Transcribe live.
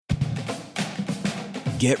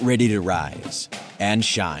Get ready to rise and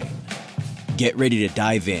shine. Get ready to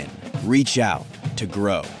dive in, reach out, to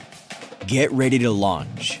grow. Get ready to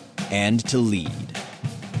launch and to lead.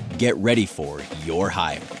 Get ready for your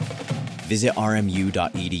hire. Visit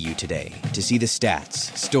rmu.edu today to see the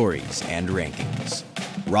stats, stories, and rankings.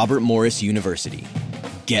 Robert Morris University.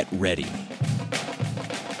 Get ready.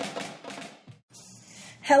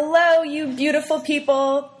 Hello, you beautiful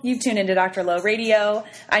people. You've tuned into Dr. Low Radio.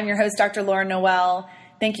 I'm your host, Dr. Laura Noel.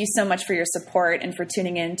 Thank you so much for your support and for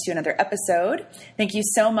tuning in to another episode. Thank you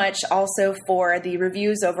so much also for the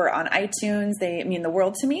reviews over on iTunes. They mean the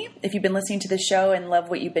world to me. If you've been listening to the show and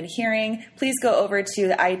love what you've been hearing, please go over to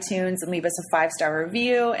the iTunes and leave us a 5-star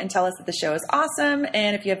review and tell us that the show is awesome.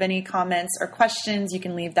 And if you have any comments or questions, you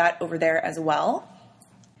can leave that over there as well.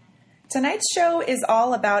 Tonight's show is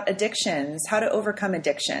all about addictions, how to overcome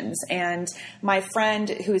addictions. And my friend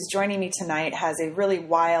who is joining me tonight has a really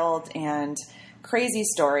wild and crazy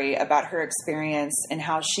story about her experience and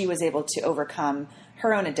how she was able to overcome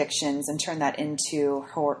her own addictions and turn that into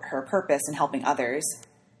her purpose in helping others.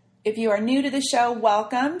 If you are new to the show,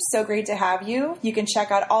 welcome. So great to have you. You can check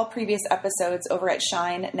out all previous episodes over at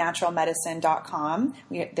shinenaturalmedicine.com.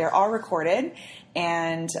 They're all recorded.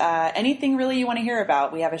 And anything really you want to hear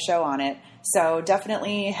about, we have a show on it. So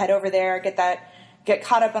definitely head over there, get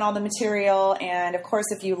caught up on all the material. And of course,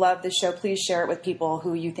 if you love the show, please share it with people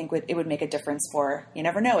who you think it would make a difference for. You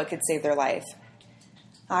never know, it could save their life.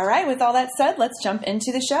 All right, with all that said, let's jump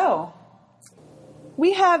into the show.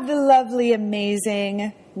 We have the lovely,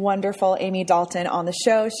 amazing, wonderful Amy Dalton on the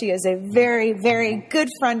show. She is a very, very good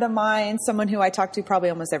friend of mine, someone who I talk to probably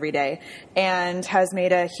almost every day, and has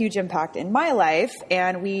made a huge impact in my life.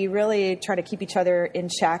 And we really try to keep each other in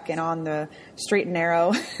check and on the straight and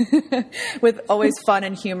narrow with always fun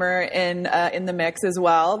and humor in the mix as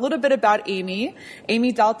well. A little bit about Amy.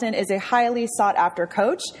 Amy Dalton is a highly sought after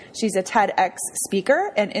coach. She's a TEDx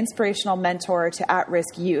speaker and inspirational mentor to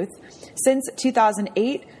at-risk youth. Since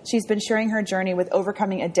 2008, she's been sharing her journey with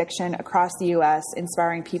overcoming addiction across the U.S.,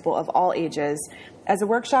 inspiring people of all ages. As a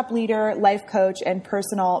workshop leader, life coach, and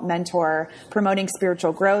personal mentor, promoting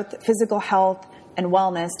spiritual growth, physical health, and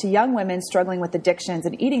wellness to young women struggling with addictions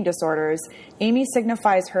and eating disorders, Amy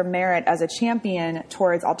signifies her merit as a champion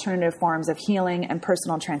towards alternative forms of healing and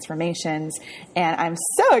personal transformations. And I'm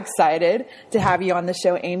so excited to have you on the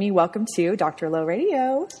show, Amy. Welcome to Dr. Low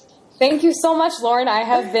Radio. Thank you so much, Lauren. I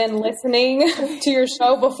have been listening to your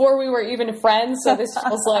show before we were even friends, so this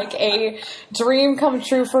feels like a dream come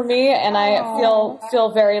true for me, and I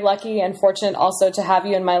feel very lucky and fortunate also to have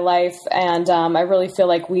you in my life, and I really feel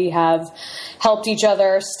like we have helped each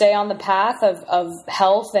other stay on the path of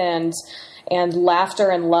health and laughter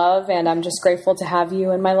and love, and I'm just grateful to have you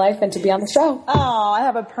in my life and to be on the show. Oh, I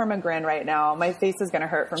have a permagrin right now. My face is going to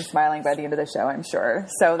hurt from smiling by the end of the show, I'm sure.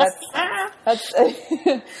 So that's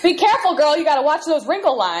Be careful, girl. You got to watch those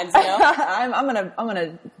wrinkle lines. You know? I'm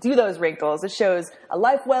gonna do those wrinkles. It shows a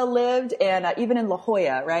life well lived, and even in La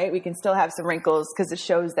Jolla, right? We can still have some wrinkles because it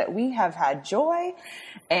shows that we have had joy,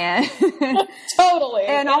 and totally.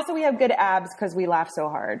 And also we have good abs because we laugh so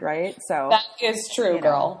hard, right? So that is true,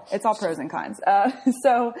 girl. It's all pros and cons.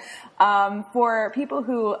 For people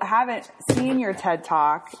who haven't seen your TED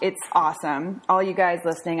Talk, it's awesome. All you guys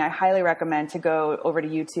listening, I highly recommend to go over to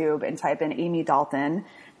YouTube and type in Amy Dalton,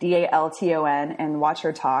 Dalton, and watch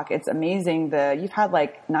her talk. It's amazing. You've had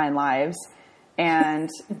like 9 lives, and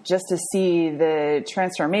just to see the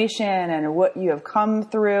transformation and what you have come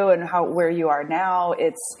through and where you are now,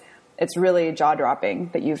 it's really jaw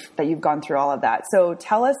dropping that you've gone through all of that. So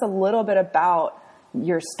tell us a little bit about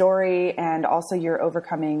your story and also your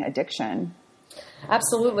overcoming addiction.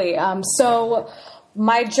 Absolutely. So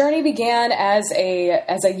my journey began as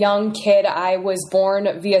a young kid. I was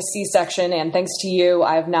born via C-section, and thanks to you,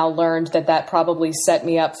 I've now learned that probably set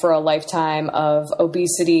me up for a lifetime of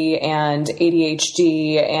obesity and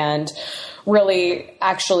ADHD, and really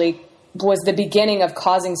actually was the beginning of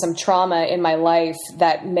causing some trauma in my life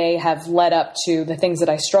that may have led up to the things that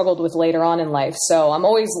I struggled with later on in life. So I'm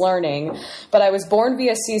always learning, but I was born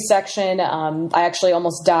via C-section. I actually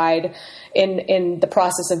almost died in the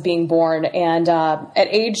process of being born. And at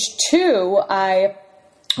age 2, I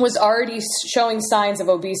was already showing signs of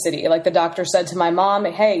obesity. Like the doctor said to my mom,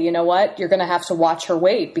 hey, you know what? You're going to have to watch her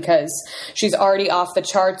weight because she's already off the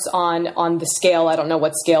charts on the scale. I don't know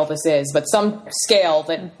what scale this is, but some scale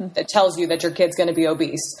that tells you that your kid's going to be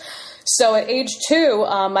obese. So at age 2,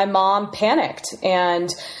 my mom panicked. And,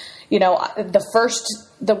 one of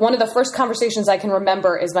the first conversations I can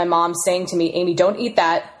remember is my mom saying to me, Amy, don't eat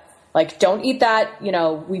that. Like, don't eat that.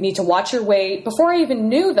 We need to watch your weight. Before I even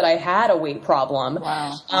knew that I had a weight problem,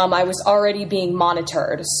 wow. I was already being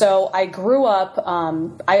monitored. So I grew up,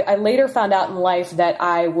 I later found out in life that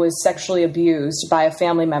I was sexually abused by a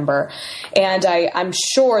family member. And I'm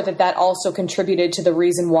sure that also contributed to the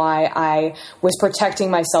reason why I was protecting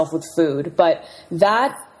myself with food. But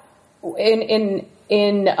that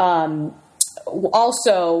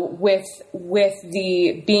also with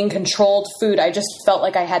the being controlled food, I just felt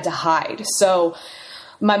like I had to hide. So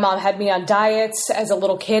my mom had me on diets as a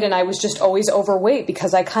little kid, and I was just always overweight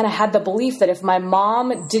because I kind of had the belief that if my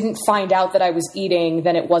mom didn't find out that I was eating,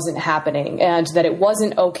 then it wasn't happening, and that it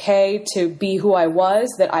wasn't okay to be who I was,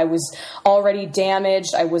 that I was already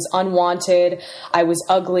damaged, I was unwanted, I was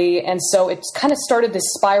ugly. And so it kind of started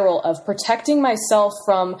this spiral of protecting myself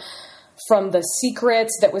from the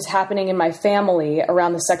secrets that was happening in my family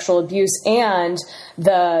around the sexual abuse and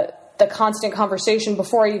the constant conversation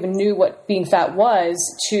before I even knew what being fat was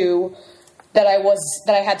to that I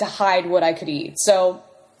had to hide what I could eat. So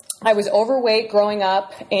I was overweight growing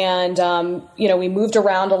up, and, we moved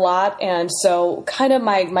around a lot. And so kind of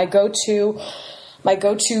my go-to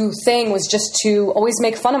thing was just to always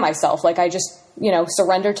make fun of myself. Like I just,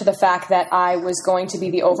 surrender to the fact that I was going to be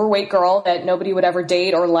the overweight girl that nobody would ever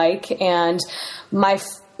date or like. And my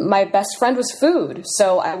best friend was food.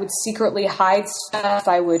 So I would secretly hide stuff.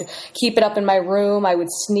 I would keep it up in my room. I would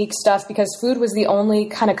sneak stuff because food was the only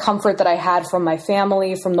kind of comfort that I had from my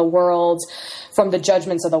family, from the world, from the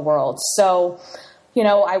judgments of the world. So,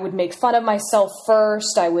 I would make fun of myself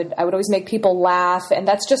first. I would always make people laugh. And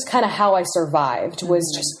that's just kind of how I survived,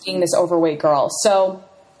 was just being this overweight girl. So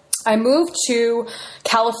I moved to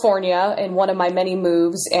California in one of my many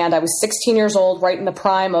moves, and I was 16 years old, right in the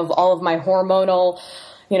prime of all of my hormonal,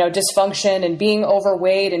 dysfunction and being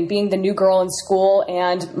overweight and being the new girl in school.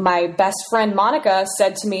 And my best friend, Monica,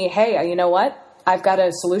 said to me, "Hey, you know what? I've got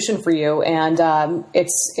a solution for you. And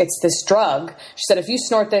it's this drug." She said, "If you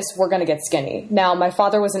snort this, we're going to get skinny." Now, my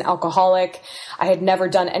father was an alcoholic. I had never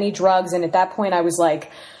done any drugs. And at that point I was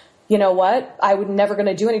like, you know what? I would never going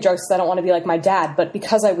to do any drugs because I don't want to be like my dad. But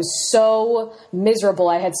because I was so miserable,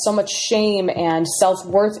 I had so much shame and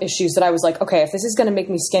self-worth issues that I was like, okay, if this is going to make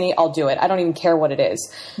me skinny, I'll do it. I don't even care what it is.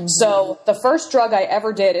 Mm-hmm. So the first drug I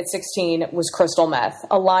ever did at 16 was crystal meth,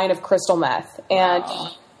 a line of crystal meth. And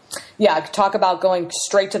yeah, talk about going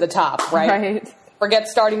straight to the top, right? Forget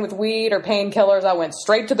starting with weed or painkillers. I went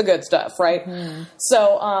straight to the good stuff, right? Mm-hmm.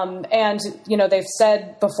 So, and, they've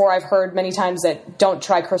said before, I've heard many times that don't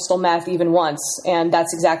try crystal meth even once. And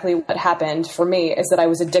that's exactly what happened for me, is that I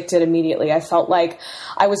was addicted immediately. I felt like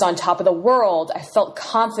I was on top of the world. I felt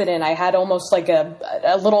confident. I had almost like a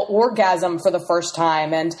little orgasm for the first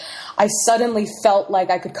time. And I suddenly felt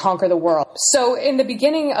like I could conquer the world. So in the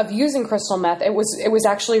beginning of using crystal meth, it was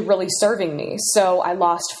actually really serving me. So I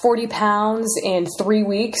lost 40 pounds in 3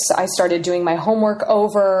 weeks. I started doing my homework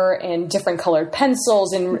over in different colored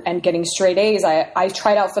pencils and getting straight A's. I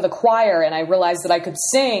tried out for the choir, and I realized that I could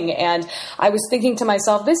sing. And I was thinking to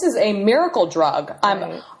myself, this is a miracle drug.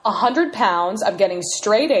 I'm 100 pounds. I'm getting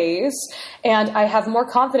straight A's, and I have more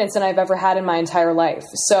confidence than I've ever had in my entire life.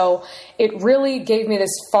 So it really gave me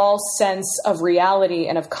this false sense of reality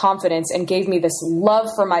and of confidence, and gave me this love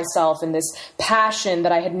for myself and this passion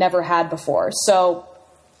that I had never had before. So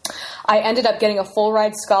I ended up getting a full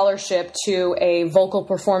ride scholarship to a vocal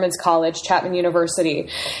performance college, Chapman University.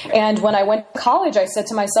 And when I went to college, I said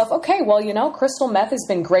to myself, okay, well, crystal meth has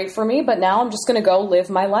been great for me, but now I'm just going to go live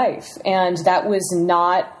my life. And that was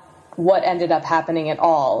not what ended up happening at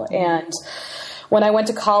all. And when I went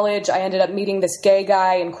to college, I ended up meeting this gay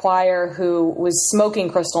guy in choir who was smoking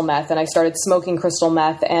crystal meth, and I started smoking crystal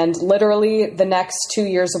meth. And literally the next 2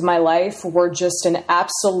 years of my life were just an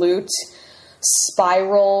absolute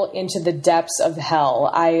spiral into the depths of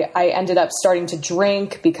hell. I ended up starting to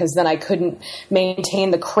drink because then I couldn't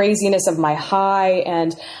maintain the craziness of my high,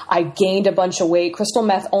 and I gained a bunch of weight. Crystal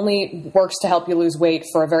meth only works to help you lose weight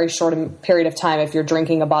for a very short period of time if you're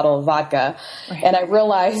drinking a bottle of vodka. Right. And I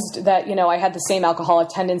realized that, I had the same alcoholic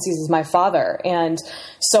tendencies as my father. And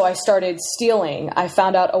so I started stealing. I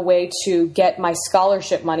found out a way to get my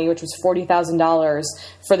scholarship money, which was $40,000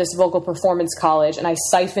 for this vocal performance college, and I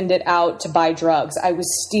siphoned it out to buy drugs. I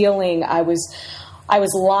was stealing. I was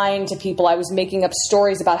lying to people. I was making up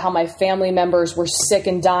stories about how my family members were sick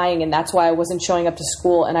and dying, and that's why I wasn't showing up to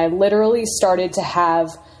school. And I literally started to have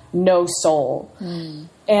no soul.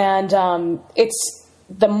 And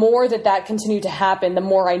the more that continued to happen, the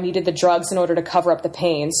more I needed the drugs in order to cover up the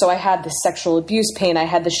pain. So I had this sexual abuse pain. I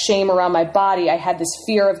had the shame around my body. I had this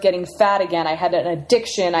fear of getting fat again. I had an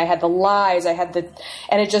addiction. I had the lies.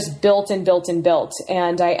 and it just built and built and built.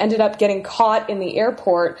 And I ended up getting caught in the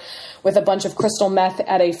airport with a bunch of crystal meth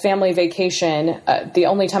at a family vacation. The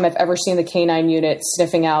only time I've ever seen the canine unit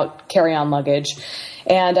sniffing out carry-on luggage.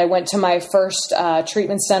 And I went to my first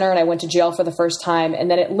treatment center, and I went to jail for the first time. And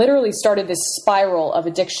then it literally started this spiral of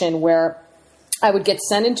addiction where I would get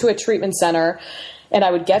sent into a treatment center and I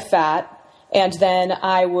would get fat. And then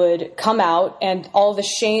I would come out, and all the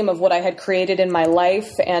shame of what I had created in my life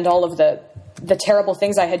and all of the terrible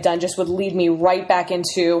things I had done just would lead me right back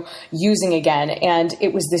into using again. And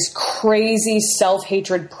it was this crazy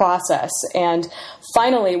self-hatred process. And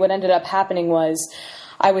finally, what ended up happening was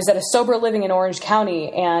I was at a sober living in Orange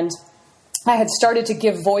County, and I had started to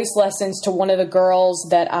give voice lessons to one of the girls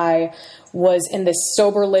that I was in this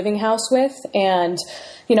sober living house with. And,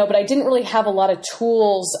 but I didn't really have a lot of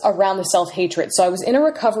tools around the self-hatred. So I was in a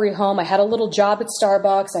recovery home. I had a little job at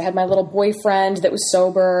Starbucks. I had my little boyfriend that was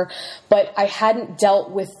sober, but I hadn't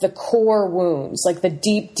dealt with the core wounds, like the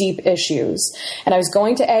deep, deep issues. And I was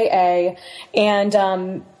going to AA,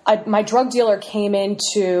 and my drug dealer came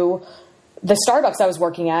into the Starbucks I was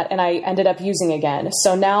working at, and I ended up using again.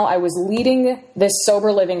 So now I was leading this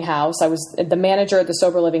sober living house. I was the manager at the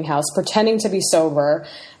sober living house, pretending to be sober,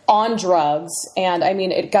 on drugs. And I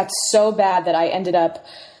mean, it got so bad that I ended up,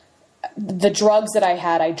 the drugs that I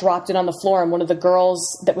had, I dropped it on the floor, and one of the girls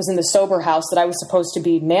that was in the sober house that I was supposed to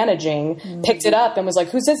be managing picked it up and was like,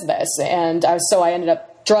 "Whose is this?" And I ended up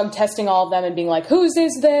drug testing all of them and being like, "Whose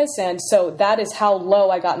is this?" And so that is how low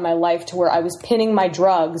I got in my life, to where I was pinning my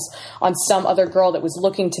drugs on some other girl that was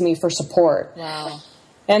looking to me for support. Wow.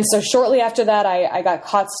 And so shortly after that, I got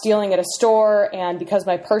caught stealing at a store. And because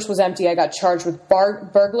my purse was empty, I got charged with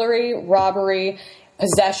burglary, robbery,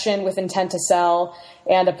 possession with intent to sell,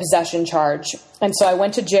 and a possession charge. And so I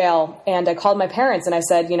went to jail, and I called my parents and I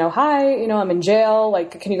said, "Hi, I'm in jail.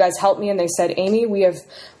 Like, can you guys help me?" And they said, "Amy, we have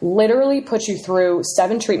literally put you through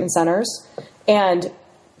 7 treatment centers, and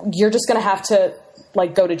you're just going to have to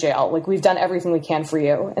go to jail. Like, we've done everything we can for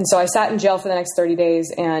you." And so I sat in jail for the next 30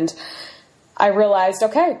 days, and I realized,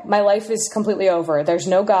 okay, my life is completely over. There's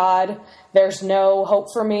no God. There's no hope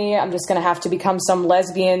for me. I'm just going to have to become some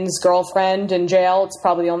lesbian's girlfriend in jail. It's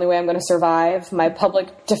probably the only way I'm going to survive. My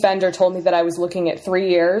public defender told me that I was looking at 3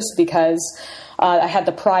 years because I had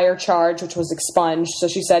the prior charge, which was expunged. So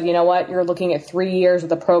she said, "You know what? You're looking at 3 years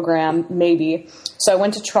with a program, maybe." So I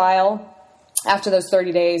went to trial after those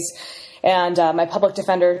 30 days. And my public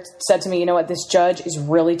defender said to me, "You know what? This judge is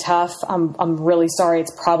really tough. I'm really sorry.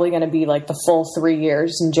 It's probably going to be the full 3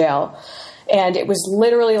 years in jail." And it was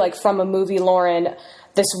literally from a movie, Lauren.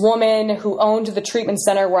 This woman who owned the treatment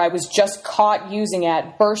center where I was just caught using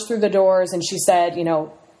it burst through the doors, and she said,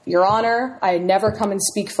 "Your Honor, I never come and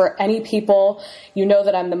speak for any people. You know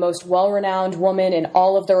that I'm the most well-renowned woman in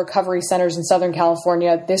all of the recovery centers in Southern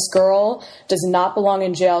California. This girl does not belong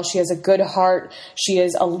in jail. She has a good heart. She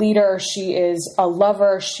is a leader. She is a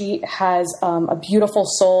lover. She has a beautiful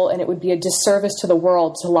soul, and it would be a disservice to the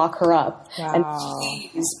world to lock her up. Wow.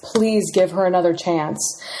 And please give her another chance."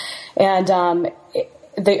 And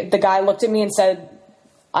the guy looked at me and said,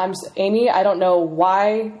 "Amy, I don't know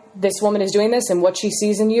why this woman is doing this and what she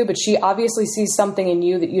sees in you, but she obviously sees something in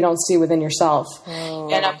you that you don't see within yourself. Oh.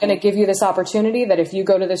 And I'm going to give you this opportunity that if you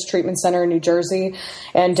go to this treatment center in New Jersey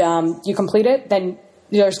and you complete it, then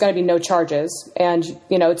there's going to be no charges. And,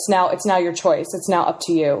 it's now your choice. It's now up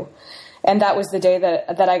to you." And that was the day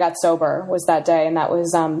that I got sober, was that day. And that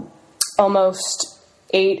was almost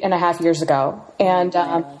 8.5 years ago. And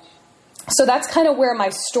so that's kind of where my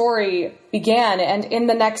story began. And in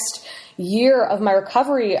the next year of my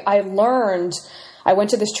recovery, I went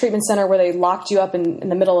to this treatment center where they locked you up in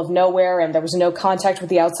the middle of nowhere, and there was no contact with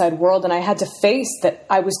the outside world. And I had to face that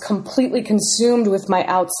I was completely consumed with my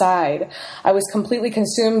outside. I was completely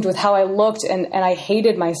consumed with how I looked, and I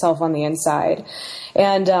hated myself on the inside.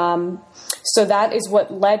 And so that is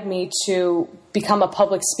what led me to become a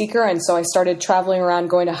public speaker. And so I started traveling around,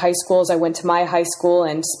 going to high schools. I went to my high school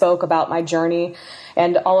and spoke about my journey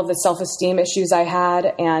and all of the self-esteem issues I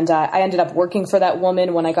had. And I ended up working for that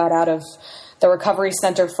woman when I got out of the recovery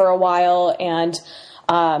center for a while. And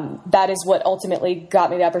that is what ultimately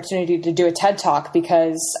got me the opportunity to do a TED Talk,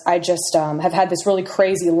 because I just have had this really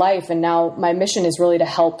crazy life. And now my mission is really to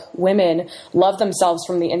help women love themselves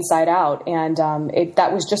from the inside out. And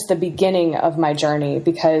that was just the beginning of my journey,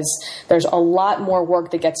 because there's a lot more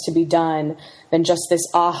work that gets to be done than just this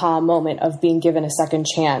aha moment of being given a second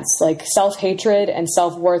chance. Like, self-hatred and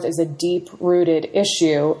self-worth is a deep-rooted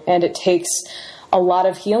issue, and it takes a lot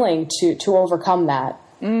of healing to overcome that.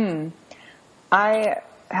 I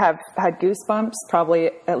have had goosebumps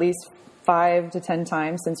probably at least 5 to 10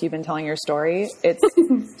 times since you've been telling your story. It's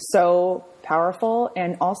so powerful.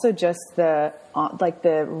 And also just the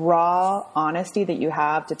raw honesty that you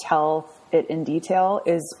have to tell it in detail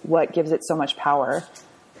is what gives it so much power.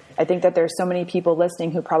 I think that there's so many people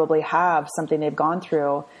listening who probably have something they've gone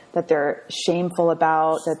through that they're shameful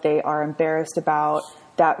about, that they are embarrassed about,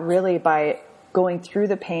 that really by going through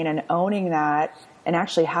the pain and owning that, and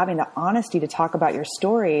actually having the honesty to talk about your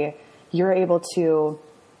story, you're able to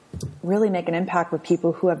really make an impact with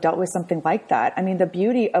people who have dealt with something like that. I mean, the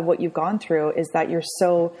beauty of what you've gone through is that you're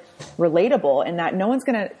so relatable, and that no one's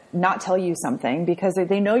going to not tell you something, because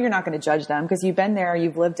they know you're not going to judge them because you've been there,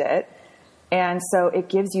 you've lived it. And so it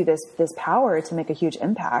gives you this power to make a huge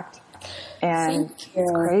impact. And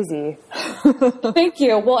it's crazy. Thank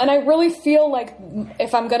you. Well, and I really feel like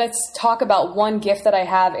if I'm going to talk about one gift that I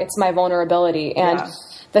have, it's my vulnerability. And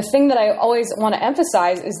the thing that I always want to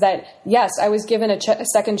emphasize is that, yes, I was given a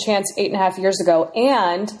second chance 8.5 years ago.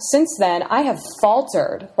 And since then, I have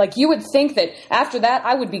faltered. Like, you would think that after that,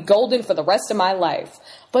 I would be golden for the rest of my life.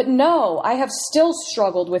 But no, I have still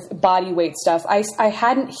struggled with body weight stuff. I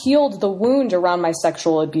hadn't healed the wound around my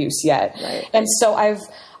sexual abuse yet. Right. And so I've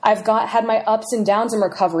had my ups and downs in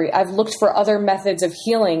recovery. I've looked for other methods of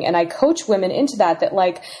healing, and I coach women into that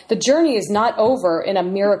like the journey is not over in a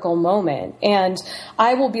miracle moment. And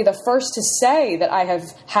I will be the first to say that I have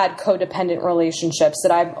had codependent relationships,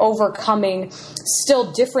 that I'm overcoming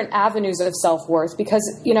still different avenues of self-worth, because,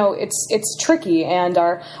 it's tricky, and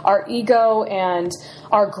our ego and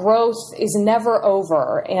our growth is never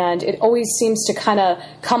over, and it always seems to kind of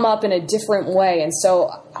come up in a different way. And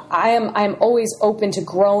so I'm always open to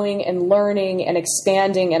growing and learning and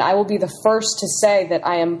expanding, and I will be the first to say that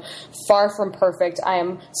I am far from perfect. I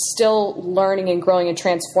am still learning and growing and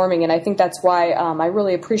transforming, and I think that's why I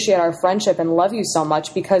really appreciate our friendship and love you so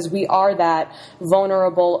much, because we are that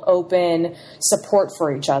vulnerable, open support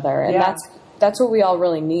for each other, and that's what we all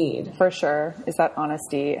really need. For sure, is that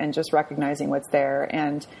honesty and just recognizing what's there.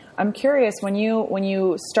 And I'm curious, when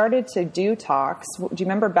you started to do talks, do you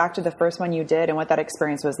remember back to the first one you did and what that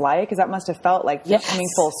experience was like? Because that must have felt like coming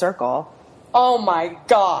full circle. Oh my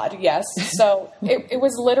God, yes. So it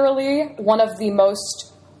was literally one of the most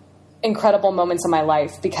incredible moments of my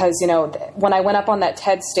life, because, when I went up on that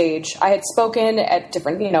TED stage, I had spoken at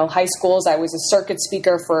different, high schools. I was a circuit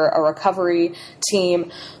speaker for a recovery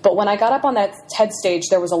team. But when I got up on that TED stage,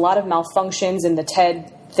 there was a lot of malfunctions in the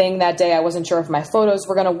TED thing that day. I wasn't sure if my photos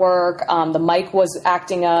were going to work. The mic was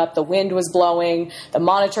acting up. The wind was blowing. The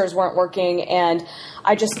monitors weren't working. And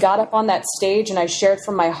I just got up on that stage and I shared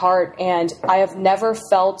from my heart. And I have never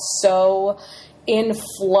felt so in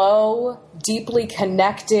flow, deeply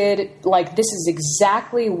connected, like this is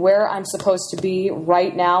exactly where I'm supposed to be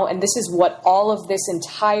right now. And this is what all of this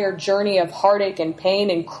entire journey of heartache and pain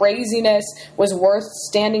and craziness was worth,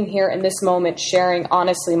 standing here in this moment, sharing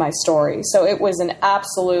honestly my story. So it was an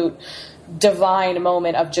absolute divine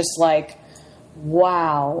moment of just like,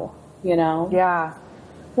 wow, Yeah.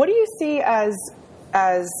 What do you see as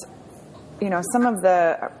some of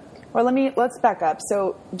the, or let's back up.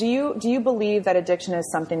 So do you believe that addiction is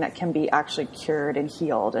something that can be actually cured and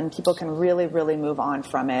healed, and people can really, really move on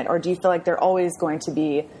from it? Or do you feel like they're always going to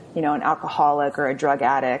be, an alcoholic or a drug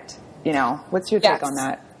addict? What's your take on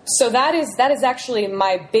that? So that is actually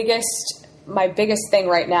my biggest thing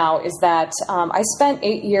right now, is that I spent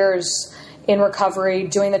 8 years in recovery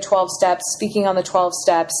doing the 12 steps, speaking on the 12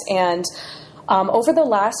 steps, and over the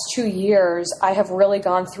last 2 years, I have really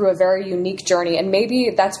gone through a very unique journey. And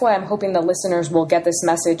maybe that's why I'm hoping the listeners will get this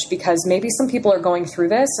message, because maybe some people are going through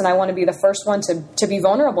this, and I want to be the first one to be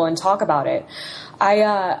vulnerable and talk about it.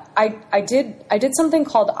 I did something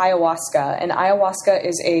called ayahuasca, and ayahuasca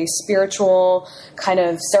is a spiritual kind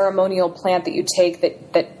of ceremonial plant that you take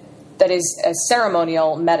that is a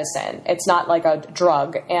ceremonial medicine. It's not like a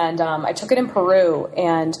drug. And I took it in Peru,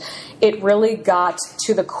 and it really got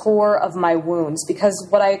to the core of my wounds, because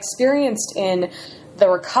what I experienced in the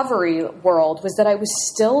recovery world was that I was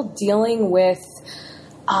still dealing with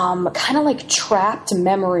kind of like trapped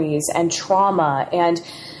memories and trauma, and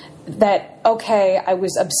that okay, I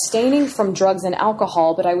was abstaining from drugs and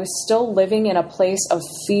alcohol, but I was still living in a place of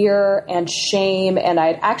fear and shame. And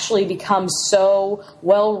I'd actually become so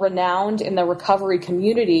well renowned in the recovery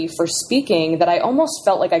community for speaking that I almost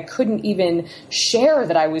felt like I couldn't even share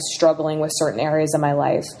that I was struggling with certain areas of my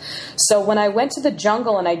life. So when I went to the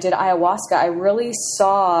jungle and I did ayahuasca, I really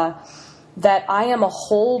saw that I am a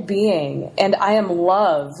whole being and I am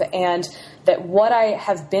love, and that what I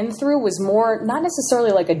have been through was more, not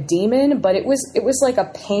necessarily like a demon, but it was like a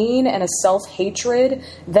pain and a self-hatred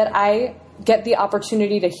that I get the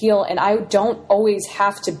opportunity to heal. And I don't always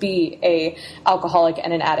have to be a alcoholic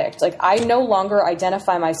and an addict. Like, I no longer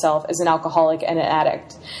identify myself as an alcoholic and an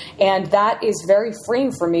addict. And that is very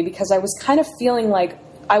freeing for me, because I was kind of feeling like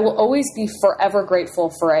I will always be forever grateful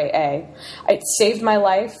for AA. It saved my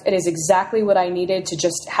life. It is exactly what I needed to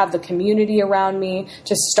just have the community around me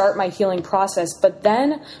to start my healing process. But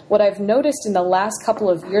then what I've noticed in the last couple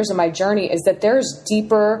of years of my journey is that there's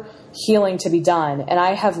deeper healing to be done. And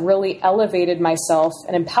I have really elevated myself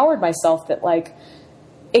and empowered myself that, like,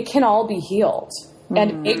 it can all be healed.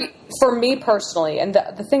 And maybe for me personally, and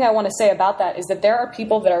the thing I want to say about that is that there are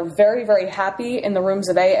people that are very, very happy in the rooms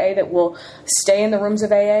of AA that will stay in the rooms of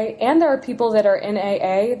AA. And there are people that are in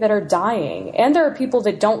AA that are dying. And there are people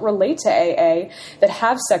that don't relate to AA, that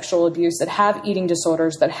have sexual abuse, that have eating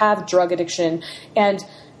disorders, that have drug addiction. And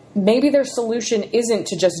maybe their solution isn't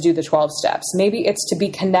to just do the 12 steps. Maybe it's to be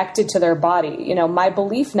connected to their body. You know, my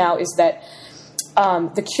belief now is that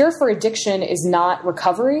the cure for addiction is not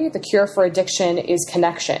recovery. The cure for addiction is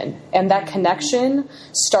connection. And that connection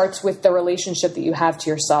starts with the relationship that you have to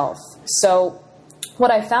yourself. So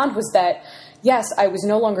what I found was that, yes, I was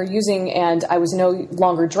no longer using and I was no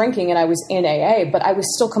longer drinking and I was in AA, but I was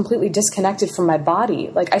still completely disconnected from my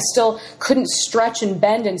body. Like, I still couldn't stretch and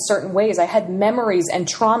bend in certain ways. I had memories and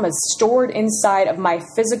traumas stored inside of my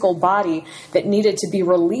physical body that needed to be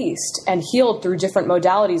released and healed through different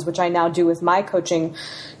modalities, which I now do with my coaching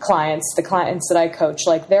clients, the clients that I coach.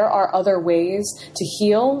 Like, there are other ways to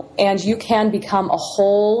heal, and you can become a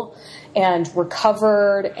whole and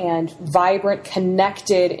recovered and vibrant,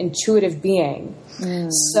 connected, intuitive being.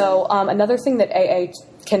 So another thing that AA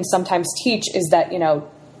can sometimes teach is that, you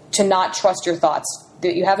know, to not trust your thoughts,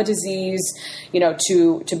 that you have a disease, you know,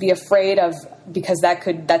 to be afraid of, because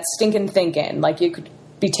that's stinking thinking, like you could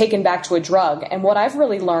be taken back to a drug. And what I've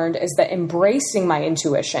really learned is that embracing my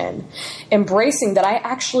intuition, embracing that I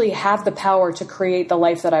actually have the power to create the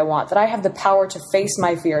life that I want, that I have the power to face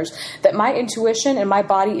my fears, that my intuition and my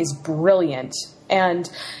body is brilliant, and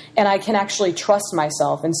I can actually trust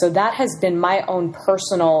myself. And so that has been my own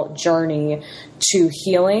personal journey to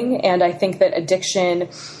healing. And I think that addiction,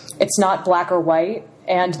 it's not black or white.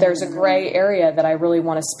 And there's a gray area that I really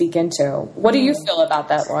want to speak into. What do you feel about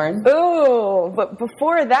that, Lauren? Oh, but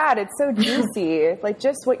before that, it's so juicy. Like,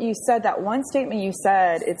 just what you said, that one statement you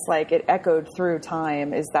said, it's like it echoed through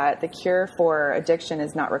time, is that the cure for addiction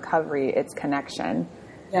is not recovery, it's connection.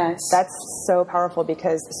 Yes. That's so powerful,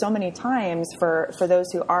 because so many times for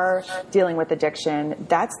those who are dealing with addiction,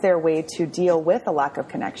 that's their way to deal with a lack of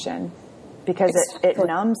connection. Because it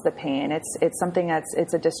numbs the pain. It's something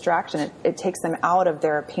it's a distraction. It takes them out of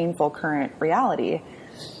their painful current reality.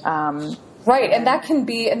 Right, and that can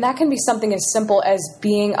be something as simple as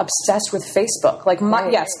being obsessed with Facebook. Like,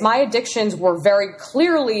 my addictions were very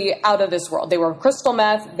clearly out of this world. They were crystal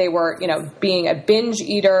meth. They were, you know, being a binge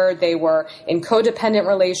eater. They were in codependent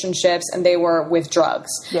relationships, and they were with drugs.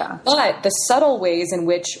 Yeah. But the subtle ways in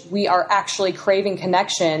which we are actually craving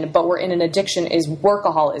connection, but we're in an addiction, is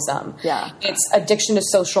workaholism. Yeah. It's addiction to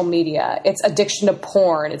social media. It's addiction to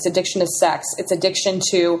porn. It's addiction to sex. It's addiction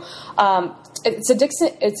to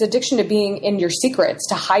It's addiction to being in your secrets,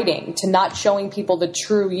 to hiding, to not showing people the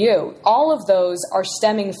true you. All of those are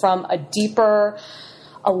stemming from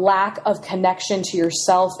a lack of connection to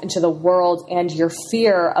yourself and to the world, and your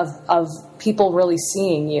fear of people really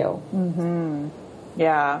seeing you. Mm-hmm.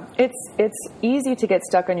 Yeah. It's easy to get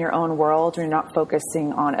stuck in your own world when you're not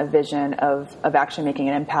focusing on a vision of actually making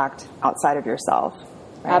an impact outside of yourself.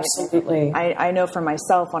 Right? Absolutely. I know for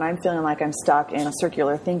myself, when I'm feeling like I'm stuck in a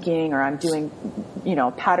circular thinking, or I'm doing, you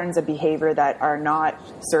know, patterns of behavior that are not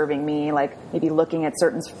serving me, like maybe looking at a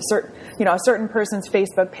certain person's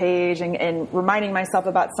Facebook page and reminding myself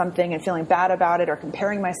about something and feeling bad about it, or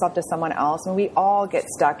comparing myself to someone else. And we all get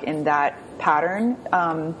stuck in that pattern.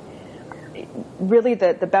 Really,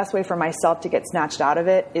 the best way for myself to get snatched out of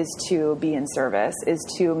it is to be in service, is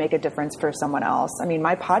to make a difference for someone else. I mean,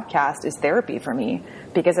 my podcast is therapy for me,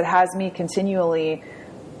 because it has me continually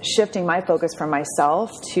shifting my focus from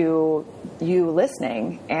myself to you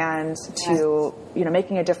listening, and to, you know,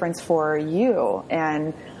 making a difference for you.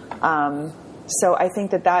 And So I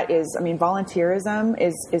think that is, I mean, volunteerism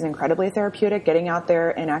is incredibly therapeutic, getting out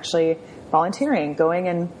there and actually volunteering, going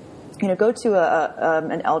and, go to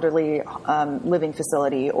an elderly living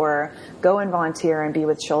facility, or go and volunteer and be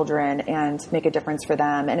with children and make a difference for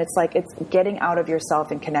them. And it's like, it's getting out of yourself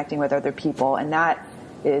and connecting with other people. And that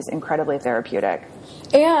is incredibly therapeutic.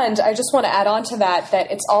 And I just want to add on to that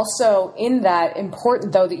it's also in that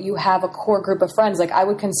important, though, that you have a core group of friends. Like, I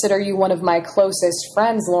would consider you one of my closest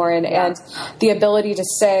friends, Lauren, and the ability to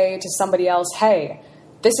say to somebody else, hey,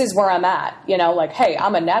 this is where I'm at, like, hey,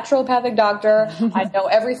 I'm a naturopathic doctor. I know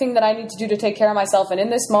everything that I need to do to take care of myself. And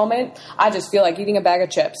in this moment, I just feel like eating a bag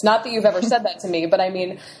of chips. Not that you've ever said that to me, but I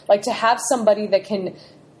mean, like, to have somebody that can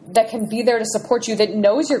be there to support you, that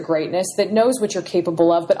knows your greatness, that knows what you're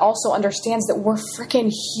capable of, but also understands that we're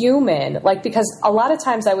freaking human. Like, because a lot of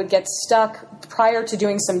times I would get stuck prior to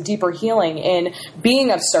doing some deeper healing in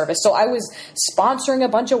being of service. So I was sponsoring a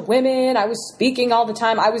bunch of women. I was speaking all the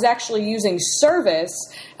time. I was actually using service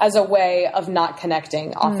as a way of not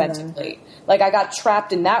connecting authentically. Like, I got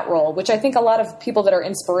trapped in that role, which I think a lot of people that are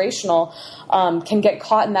inspirational can get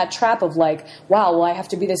caught in that trap of like, wow, well, I have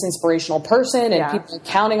to be this inspirational person, and people are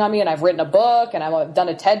counting on me, and I've written a book, and I've done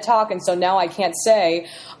a TED Talk, and so now I can't say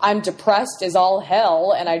I'm depressed as all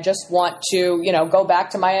hell, and I just want to, go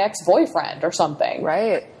back to my ex-boyfriend or something.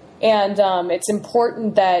 Right. And it's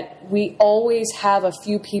important that we always have a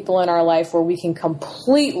few people in our life where we can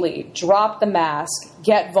completely drop the mask,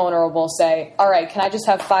 get vulnerable, say, all right, can I just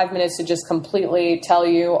have 5 minutes to just completely tell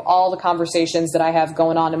you all the conversations that I have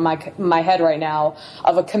going on in my head right now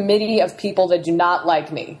of a committee of people that do not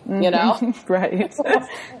like me, Right.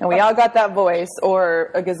 And we all got that voice,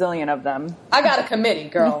 or a gazillion of them. I got a committee,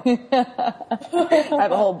 girl. I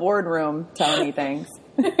have a whole boardroom telling me things.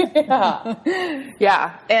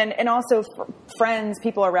 Yeah. And also friends,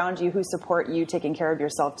 people around you who support you taking care of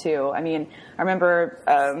yourself too. I mean, I remember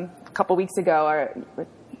a couple weeks ago, or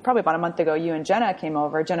probably about a month ago, you and Jenna came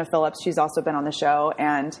over. Jenna Phillips, she's also been on the show,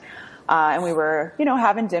 and we were,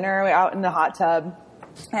 having dinner out in the hot tub,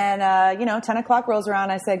 and 10 o'clock rolls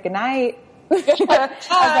around. I said, good night. I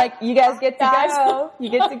was like, you guys get to go. You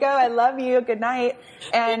get to go. I love you. Good night.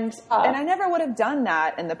 And I never would have done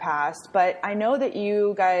that in the past, but I know that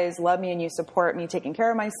you guys love me and you support me taking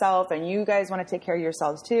care of myself, and you guys want to take care of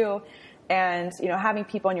yourselves too. And, having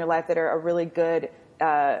people in your life that are a really good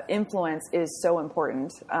influence is so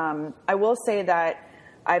important. I will say that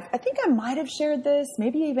I think I might have shared this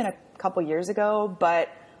maybe even a couple years ago, but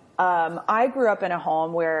I grew up in a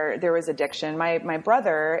home where there was addiction. My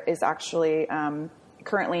brother is actually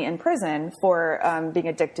currently in prison for being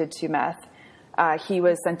addicted to meth. He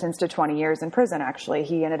was sentenced to 20 years in prison, actually.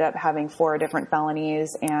 He ended up having 4 different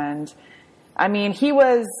felonies. And, I mean, he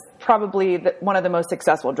was probably one of the most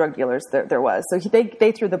successful drug dealers there was. So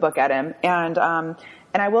they threw the book at him. And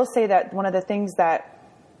I will say that one of the things that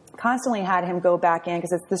constantly had him go back in,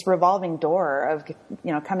 because it's this revolving door of,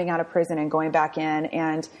 coming out of prison and going back in,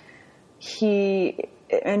 and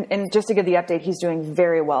and just to give the update, he's doing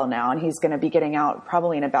very well now, and he's going to be getting out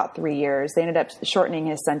probably in about 3 years. They ended up shortening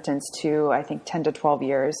his sentence to, I think, 10 to 12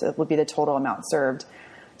 years. It would be the total amount served.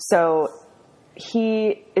 So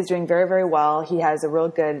he is doing very, very well. He has a real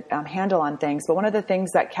good handle on things. But one of the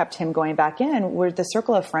things that kept him going back in were the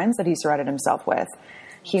circle of friends that he surrounded himself with.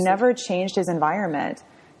 He never changed his environment.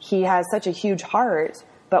 He has such a huge heart,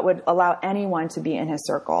 but would allow anyone to be in his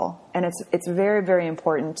circle. And it's very, very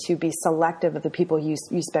important to be selective of the people you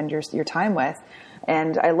spend your time with.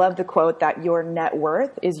 And I love the quote that your net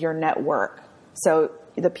worth is your network. So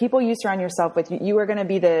the people you surround yourself with, you are going to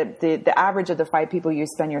be the average of the 5 people you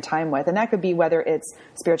spend your time with. And that could be whether it's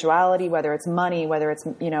spirituality, whether it's money, whether it's,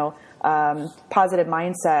 positive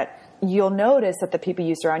mindset. You'll notice that the people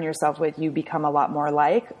you surround yourself with, you become a lot more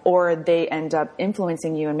like, or they end up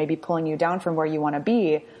influencing you and maybe pulling you down from where you want to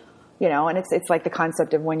be, and it's like the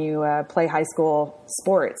concept of when you play high school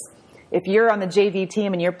sports. If you're on the JV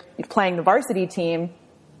team and you're playing the varsity team,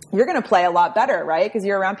 you're going to play a lot better, right? Because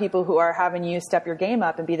you're around people who are having you step your game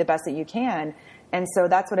up and be the best that you can. And so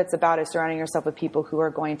that's what it's about, is surrounding yourself with people who are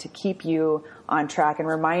going to keep you on track and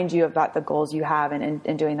remind you about the goals you have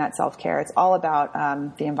and doing that self-care. It's all about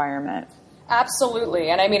the environment. Absolutely.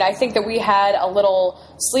 And I mean, I think that we had a little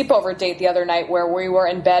sleepover date the other night where we were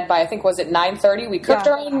in bed by, I think, was it 9:30? We cooked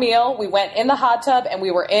our own meal. We went in the hot tub and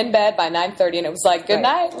we were in bed by 9:30, and it was like, good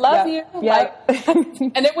night, love you. Yeah.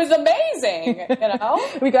 And it was amazing,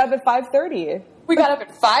 We got up at 5:30. We got up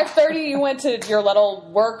at 5:30. You went to your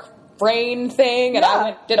little work brain thing, and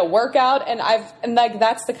I did a workout, and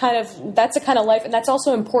that's the kind of life. And that's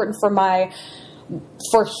also important for my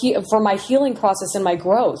for my healing process and my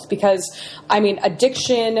growth. Because I mean,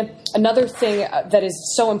 addiction, another thing that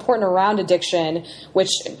is so important around addiction,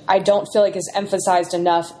 which I don't feel like is emphasized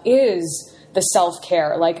enough, is the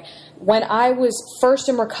self-care. Like, when I was first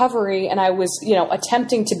in recovery and I was,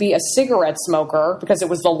 attempting to be a cigarette smoker because it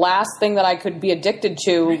was the last thing that I could be addicted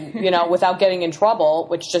to, without getting in trouble,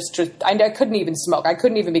 which I couldn't even smoke. I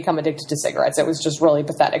couldn't even become addicted to cigarettes. It was just really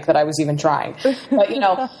pathetic that I was even trying. But,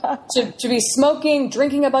 to be smoking,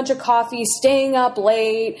 drinking a bunch of coffee, staying up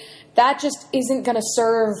late, that just isn't going to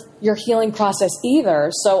serve your healing process either.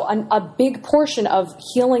 So a big portion of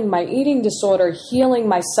healing my eating disorder, healing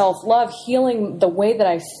my self-love, healing the way that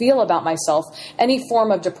I feel about myself, any form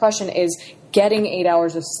of depression, is getting 8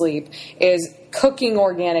 hours of sleep, is cooking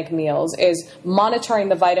organic meals, is monitoring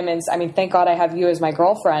the vitamins. I mean, thank God I have you as my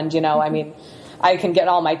girlfriend, I mean, I can get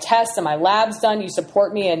all my tests and my labs done. You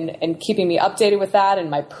support me in keeping me updated with that, and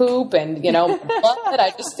my poop and,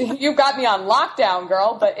 blood. You got me on lockdown,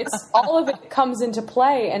 girl. But it's all of it comes into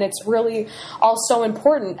play, and it's really also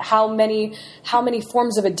important how many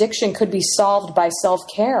forms of addiction could be solved by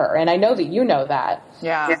self-care. And I know that you know that.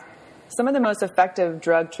 Yeah. Some of the most effective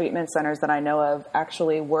drug treatment centers that I know of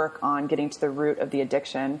actually work on getting to the root of the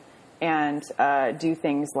addiction and do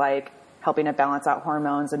things like helping to balance out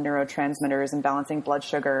hormones and neurotransmitters and balancing blood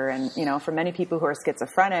sugar. And, for many people who are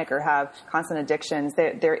schizophrenic or have constant addictions,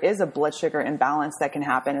 there is a blood sugar imbalance that can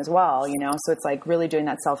happen as well, so it's like really doing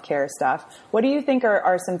that self-care stuff. What do you think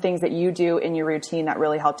are some things that you do in your routine that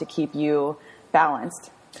really help to keep you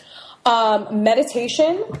balanced?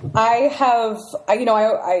 Meditation. I've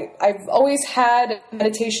always had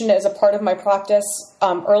meditation as a part of my practice,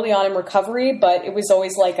 early on in recovery, but it was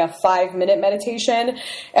always like a 5-minute meditation.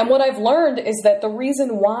 And what I've learned is that the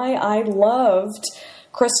reason why I loved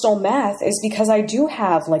crystal meth is because I do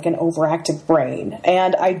have like an overactive brain,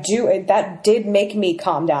 and that did make me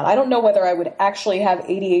calm down. I don't know whether I would actually have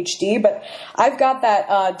ADHD, but I've got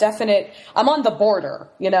that definite, I'm on the border,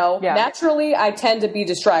 Yeah. Naturally, I tend to be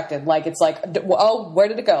distracted. Like, it's like, oh, where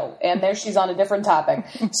did it go? And there she's on a different topic.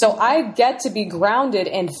 So I get to be grounded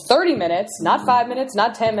in 30 minutes, not 5 minutes,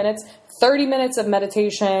 not 10 minutes, 30 minutes of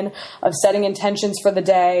meditation, of setting intentions for the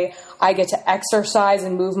day. I get to exercise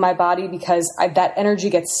and move my body because that energy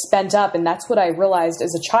gets spent up. And that's what I realized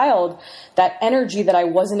as a child, that energy that I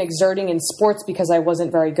wasn't exerting in sports because I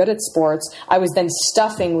wasn't very good at sports, I was then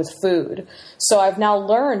stuffing with food. So I've now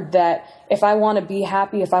learned that if I want to be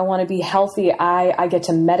happy, if I want to be healthy, I get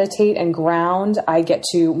to meditate and ground. I get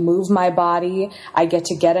to move my body. I get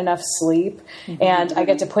to get enough sleep, and I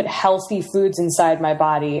get to put healthy foods inside my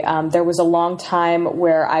body. There was a long time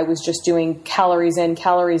where I was just doing calories in,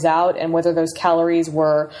 calories out, and whether those calories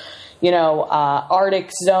were,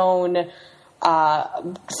 Arctic zone,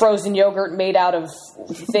 frozen yogurt made out of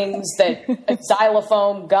things that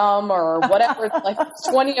xylophone gum or whatever, like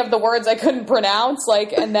 20 of the words I couldn't pronounce,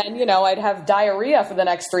 and then, I'd have diarrhea for the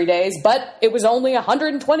next 3 days, but it was only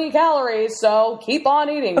 120 calories. So keep on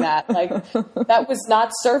eating that. That was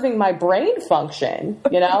not serving my brain function,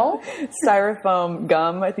 Styrofoam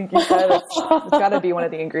gum, I think you said. It's got to be one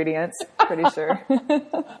of the ingredients. Pretty sure.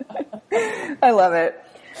 I love it.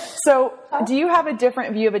 So do you have a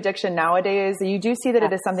different view of addiction nowadays? You do see that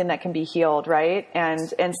it is something that can be healed, right? And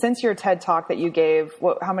since your TED Talk that you gave,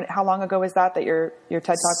 how long ago was that your TED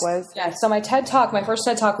Talk was? Yeah, so my first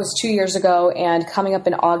TED Talk was 2 years ago, and coming up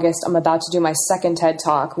in August, I'm about to do my second TED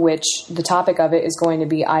Talk, which the topic of it is going to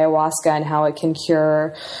be ayahuasca and how it can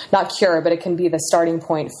but it can be the starting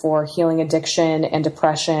point for healing addiction and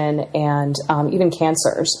depression and even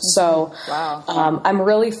cancers. So wow. I'm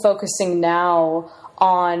really focusing now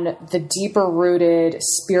on the deeper rooted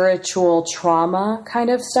spiritual trauma kind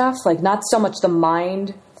of stuff, like not so much the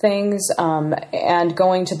mind things, and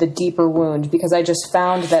going to the deeper wound, because I just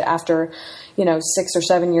found that after, 6 or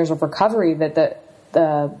 7 years of recovery, that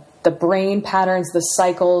the brain patterns, the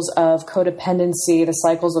cycles of codependency, the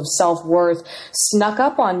cycles of self-worth snuck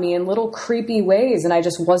up on me in little creepy ways, and I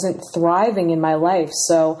just wasn't thriving in my life.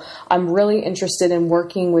 So I'm really interested in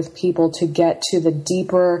working with people to get to the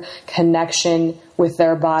deeper connection with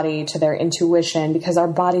their body, to their intuition, because our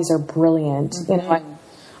bodies are brilliant. Mm-hmm.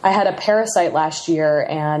 I had a parasite last year,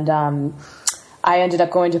 and I ended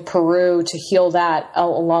up going to Peru to heal that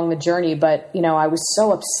along the journey. But, I was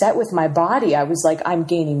so upset with my body. I was like, I'm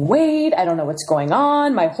gaining weight. I don't know what's going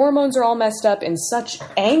on. My hormones are all messed up, in such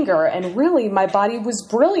anger. And really, my body was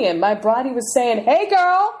brilliant. My body was saying, hey,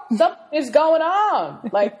 girl, something is going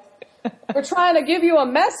on. Like, we're trying to give you a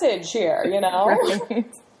message here, Right.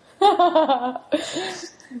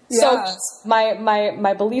 So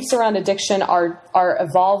my beliefs around addiction are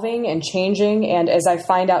evolving and changing. And as I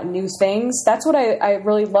find out new things, that's what I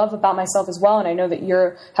really love about myself as well. And I know that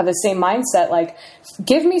have the same mindset. Like,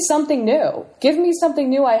 give me something new. Give me something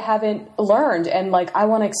new I haven't learned. And like, I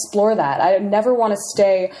want to explore that. I never want to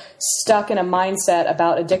stay stuck in a mindset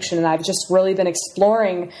about addiction. And I've just really been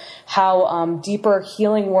exploring how deeper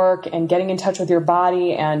healing work and getting in touch with your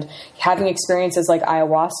body and having experiences like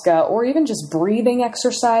ayahuasca, or even just breathing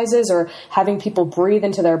exercises, or having people breathe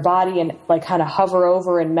into their body and like kind of hover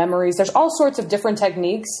over in memories. There's all sorts of different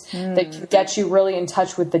techniques that can get you really in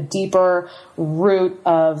touch with the deeper root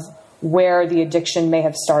of where the addiction may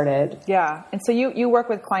have started. Yeah. And so you work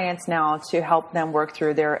with clients now to help them work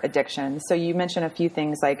through their addiction. So you mentioned a few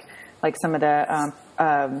things like some of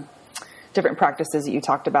the different practices that you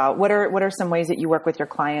talked about. What are some ways that you work with your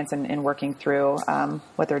clients in working through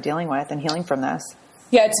what they're dealing with and healing from this?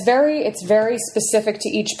 Yeah, it's very specific to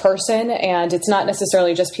each person, and it's not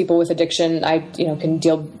necessarily just people with addiction. I can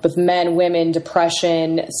deal with men, women,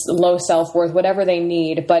 depression, low self-worth, whatever they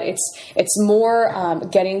need. But it's more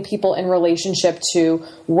getting people in relationship to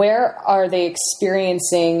where are they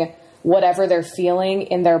experiencing whatever they're feeling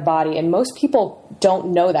in their body. And most people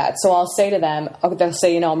don't know that. So I'll say to them, they'll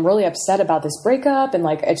say, I'm really upset about this breakup. And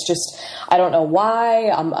like, it's just, I don't know why,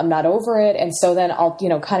 I'm not over it. And so then I'll,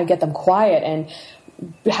 kind of get them quiet and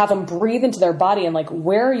have them breathe into their body. And like,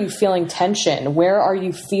 where are you feeling tension? Where are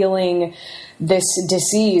you feeling this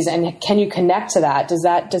disease? And can you connect to that? Does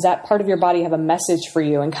that part of your body have a message for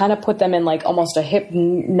you? And kind of put them in like almost a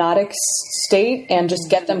hypnotic state and just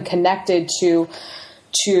get them connected to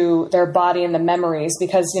their body and the memories.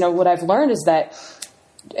 Because, what I've learned is that,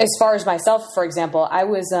 as far as myself, for example, I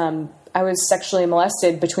was sexually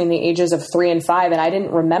molested between the ages of 3 and 5. And I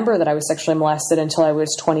didn't remember that I was sexually molested until I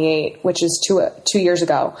was 28, which is 2 years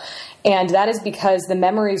ago. And that is because the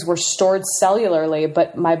memories were stored cellularly,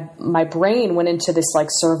 but my brain went into this like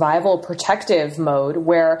survival protective mode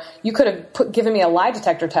where you could have given me a lie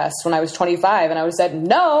detector test when I was 25 and I would have said,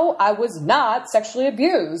 no, I was not sexually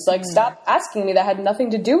abused. Like, stop asking me. That had nothing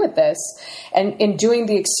to do with this. And in doing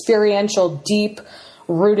the experiential, deep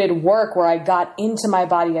rooted work where I got into my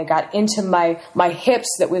body, I got into my hips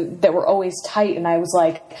that were always tight. And I was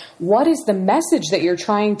like, what is the message that you're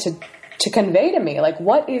trying to convey to me? Like,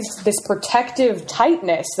 what is this protective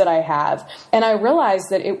tightness that I have? And I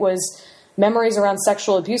realized that it was memories around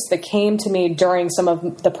sexual abuse that came to me during some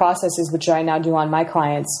of the processes, which I now do on my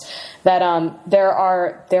clients, that there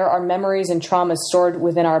are memories and traumas stored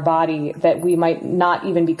within our body that we might not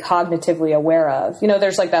even be cognitively aware of.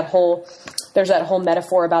 There's that whole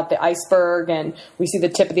metaphor about the iceberg, and we see the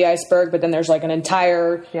tip of the iceberg, but then there's like an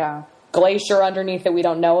entire glacier underneath that we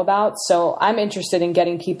don't know about. So I'm interested in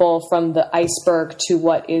getting people from the iceberg to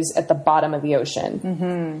what is at the bottom of the ocean.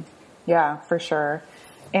 Mm-hmm. Yeah, for sure.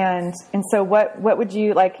 And so what would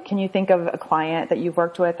you like, can you think of a client that you've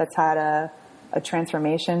worked with that's had a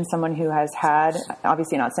transformation, someone who has had,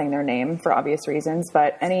 obviously not saying their name for obvious reasons,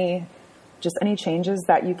 but any changes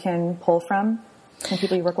that you can pull from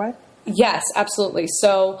people you work with? Yes, absolutely.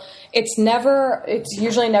 So it's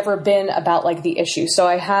usually never been about like the issue. So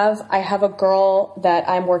I have a girl that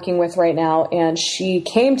I'm working with right now, and she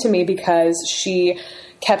came to me because she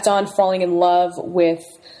kept on falling in love with,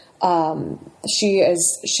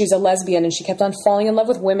 she's a lesbian, and she kept on falling in love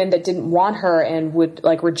with women that didn't want her and would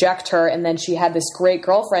like reject her. And then she had this great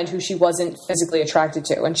girlfriend who she wasn't physically attracted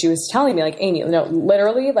to. And she was telling me like, Amy,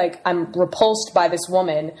 literally, like, I'm repulsed by this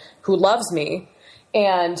woman who loves me,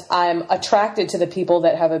 and I'm attracted to the people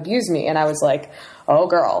that have abused me. And I was like, oh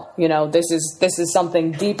girl, this is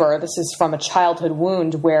something deeper. This is from a childhood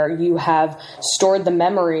wound where you have stored the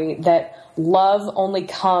memory that love only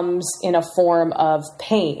comes in a form of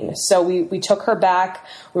pain. So we took her back,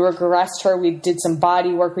 we regressed her, we did some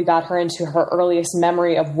body work, we got her into her earliest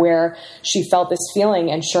memory of where she felt this feeling.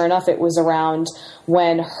 And sure enough, it was around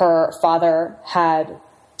when her father had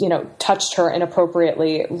touched her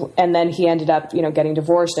inappropriately, and then he ended up, getting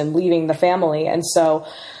divorced and leaving the family. And so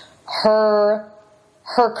her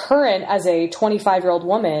current, as a 25-year-old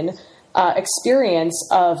woman, experience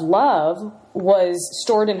of love was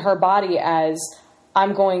stored in her body as,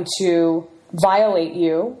 I'm going to violate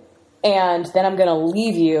you, and then I'm going to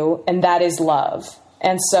leave you, and that is love.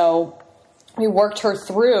 And so we worked her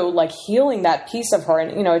through like healing that piece of her.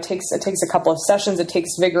 And, it takes a couple of sessions. It takes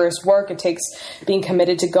vigorous work. It takes being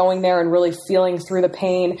committed to going there and really feeling through the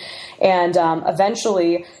pain. And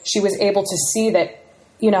eventually she was able to see that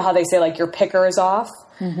you know how they say, like, your picker is off?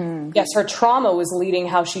 Mm-hmm. Yes, her trauma was leading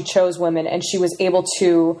how she chose women, and she was able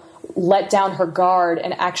to let down her guard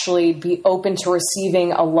and actually be open to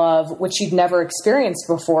receiving a love which she'd never experienced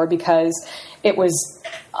before, because it was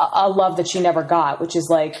a love that she never got, which is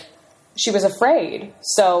like, she was afraid.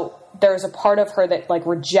 So there's a part of her that like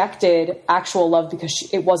rejected actual love because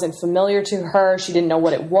it wasn't familiar to her. She didn't know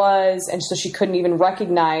what it was. And so she couldn't even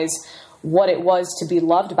recognize what it was to be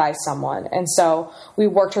loved by someone. And so we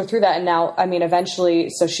worked her through that. And now, I mean, eventually,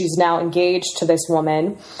 so she's now engaged to this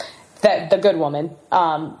woman, the good woman,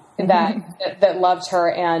 that loved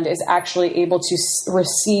her and is actually able to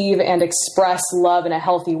receive and express love in a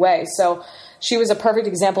healthy way. So she was a perfect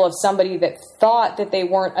example of somebody that thought that they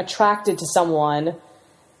weren't attracted to someone,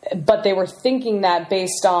 but they were thinking that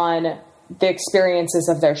based on the experiences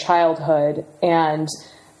of their childhood, and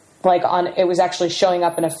like it was actually showing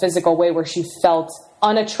up in a physical way where she felt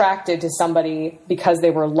unattracted to somebody because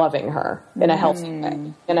they were loving her in a healthy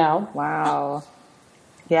way, you know? Wow.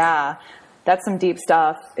 Yeah. That's some deep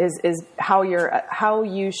stuff, is how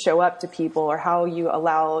you show up to people, or how you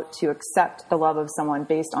allow to accept the love of someone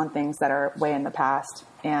based on things that are way in the past.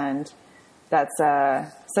 And that's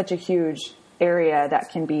such a huge area that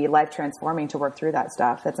can be life transforming to work through that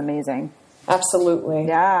stuff. That's amazing. Absolutely.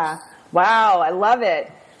 Yeah. Wow. I love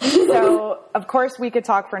it. So of course we could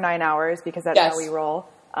talk for 9 hours, because that's how we roll.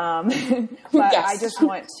 But I just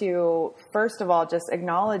want to, first of all, just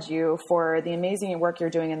acknowledge you for the amazing work you're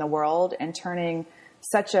doing in the world, and turning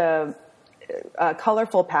such a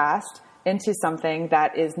colorful past into something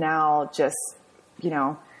that is now just, you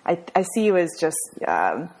know, I see you as just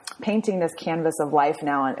painting this canvas of life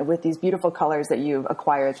now with these beautiful colors that you've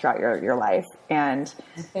acquired throughout your life. And,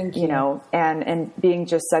 you know, and being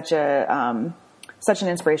just such an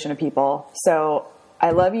inspiration to people. So I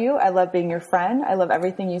love you. I love being your friend. I love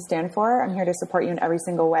everything you stand for. I'm here to support you in every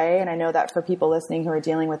single way. And I know that for people listening who are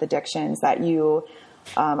dealing with addictions, that you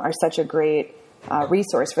are such a great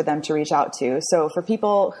resource for them to reach out to. So for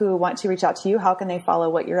people who want to reach out to you, how can they follow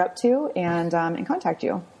what you're up to and contact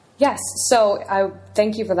you? Yes. So I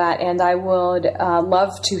thank you for that. And I would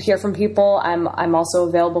love to hear from people. I'm also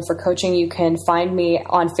available for coaching. You can find me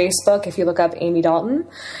on Facebook if you look up Amy Dalton,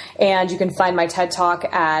 and you can find my TED Talk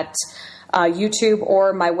at YouTube,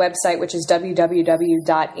 or my website, which is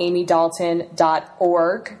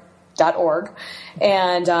www.amydalton.org.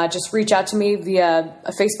 And just reach out to me via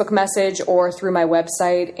a Facebook message or through my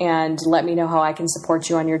website, and let me know how I can support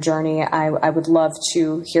you on your journey. I would love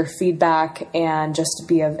to hear feedback and just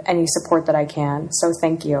be of any support that I can. So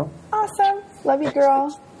thank you. Awesome. Love you,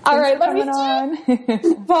 girl. All right. Love you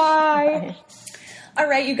too. Bye. Bye. All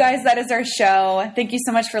right, you guys, that is our show. Thank you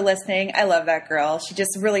so much for listening. I love that girl. She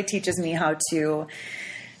just really teaches me how to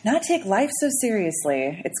not take life so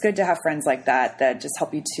seriously. It's good to have friends like that just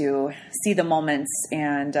help you to see the moments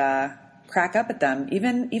and crack up at them,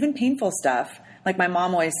 even painful stuff. Like my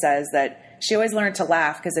mom always says that she always learned to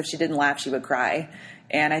laugh, because if she didn't laugh, she would cry.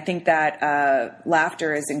 And I think that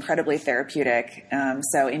laughter is incredibly therapeutic.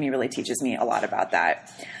 So Amy really teaches me a lot about that.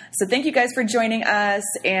 So thank you guys for joining us.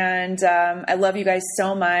 And I love you guys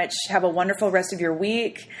so much. Have a wonderful rest of your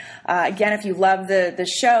week. Again, if you love the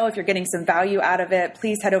show, if you're getting some value out of it,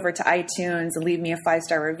 please head over to iTunes and leave me a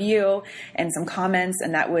 5-star review and some comments.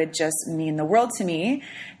 And that would just mean the world to me.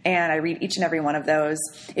 And I read each and every one of those.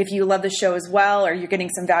 If you love the show as well, or you're getting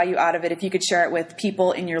some value out of it, if you could share it with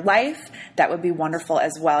people in your life, that would be wonderful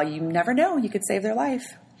as well. You never know, you could save their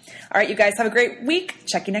life. All right, you guys, have a great week.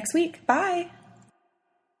 Check you next week. Bye.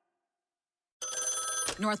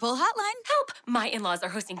 North Pole Hotline. Help! My in-laws are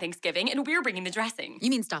hosting Thanksgiving, and we're bringing the dressing.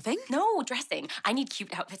 You mean stuffing? No, dressing. I need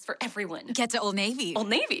cute outfits for everyone. Get to Old Navy. Old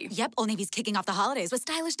Navy? Yep, Old Navy's kicking off the holidays with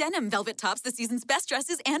stylish denim, velvet tops, the season's best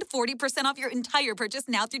dresses, and 40% off your entire purchase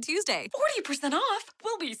now through Tuesday. 40% off?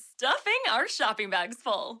 We'll be stuffing our shopping bags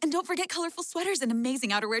full. And don't forget colorful sweaters and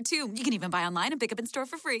amazing outerwear, too. You can even buy online and pick up in store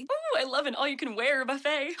for free. Ooh, I love an all-you-can-wear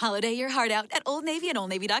buffet. Holiday your heart out at Old Navy and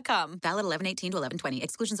OldNavy.com. Valid 11/18 to 11/20.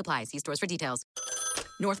 Exclusions apply. See stores for details.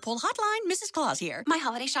 North Pole Hotline, Mrs. Claus here. My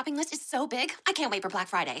holiday shopping list is so big, I can't wait for Black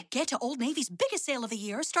Friday. Get to Old Navy's biggest sale of the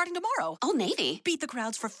year starting tomorrow. Old Navy? Beat the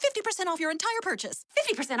crowds for 50% off your entire purchase.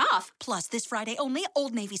 50% off? Plus, this Friday only,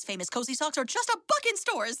 Old Navy's famous cozy socks are just $1 in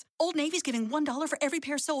stores. Old Navy's giving $1 for every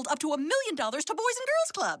pair sold, up to $1 million to boys and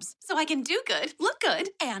girls clubs. So I can do good, look good,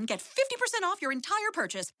 and get 50% off your entire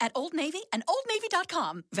purchase at Old Navy and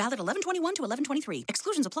OldNavy.com. Valid 11/21 to 11/23.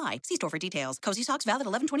 Exclusions apply. See store for details. Cozy socks valid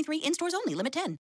 11/23. In stores only. Limit 10.